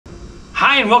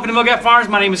Hi and welcome to Milgat Farms.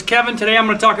 My name is Kevin. Today I'm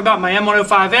going to talk about my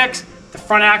M105x, the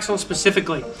front axle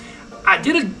specifically. I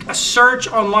did a search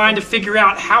online to figure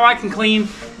out how I can clean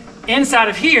inside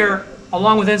of here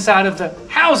along with inside of the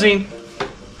housing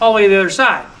all the way to the other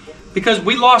side. Because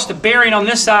we lost a bearing on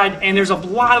this side and there's a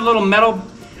lot of little metal,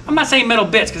 I'm not saying metal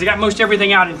bits because I got most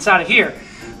everything out inside of here,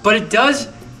 but it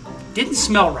didn't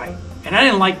smell right and I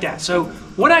didn't like that. So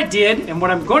what I did and what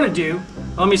I'm going to do,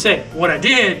 let me say, what I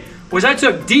did was I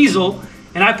took diesel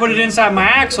and I put it inside my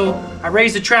axle, I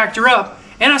raised the tractor up,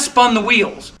 and I spun the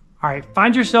wheels. All right,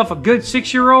 find yourself a good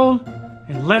 6-year-old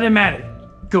and let him at it.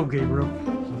 Go, Gabriel.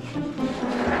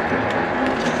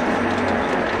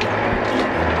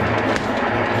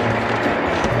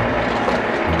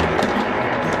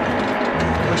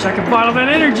 Wish I could bottle that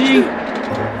energy.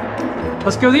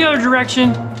 Let's go the other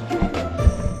direction.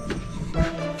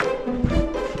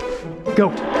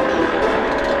 Go.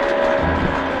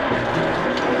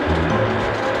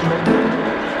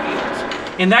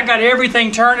 And that got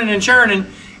everything turning and churning,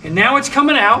 and now it's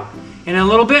coming out. And in a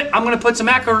little bit, I'm going to put some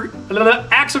axle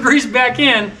grease back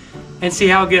in and see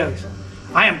how it goes.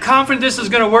 I am confident this is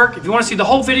going to work. If you want to see the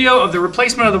whole video of the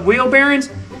replacement of the wheel bearings,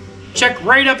 check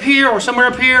right up here or somewhere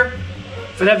up here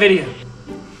for that video.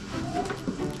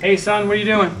 Hey son, what are you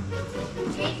doing?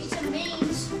 Taking some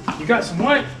beans. You got some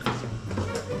what?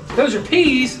 Those are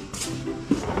peas.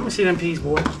 Let me see them peas,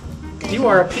 boy. You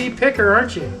are a pea picker,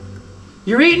 aren't you?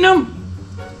 You're eating them?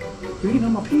 You eating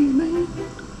all my peas, man?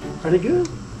 Are they good?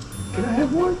 Can I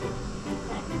have one?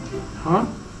 Huh?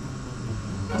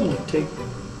 I'm gonna take.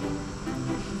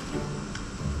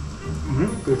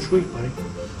 Good, sweet, buddy.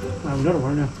 I have another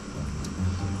one now.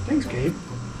 Thanks, Gabe.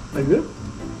 They good?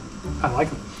 I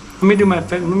like them.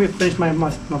 Let me finish my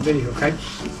video, okay?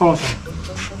 Hold on a second.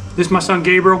 This is my son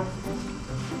Gabriel.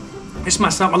 This is my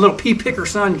son, my little pea picker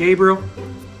son Gabriel.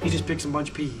 He just picks a bunch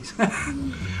of peas.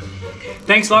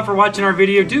 Thanks a lot for watching our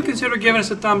video. Do consider giving us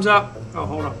a thumbs up. Oh,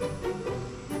 hold on.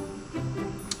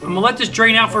 I'm gonna let this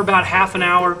drain out for about half an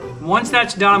hour. Once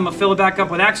that's done, I'm gonna fill it back up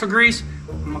with axle grease.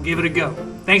 I'm gonna give it a go.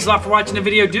 Thanks a lot for watching the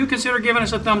video. Do consider giving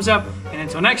us a thumbs up. And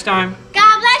until next time.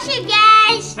 God bless you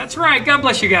guys. That's right. God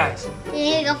bless you guys. We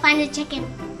need to go find the chicken.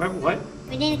 What?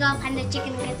 We need to go find the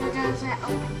chicken and get the doors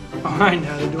open. Oh, I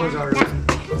know. The doors are open.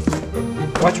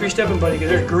 Watch where you're stepping, buddy, because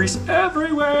there's grease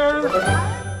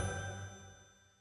everywhere.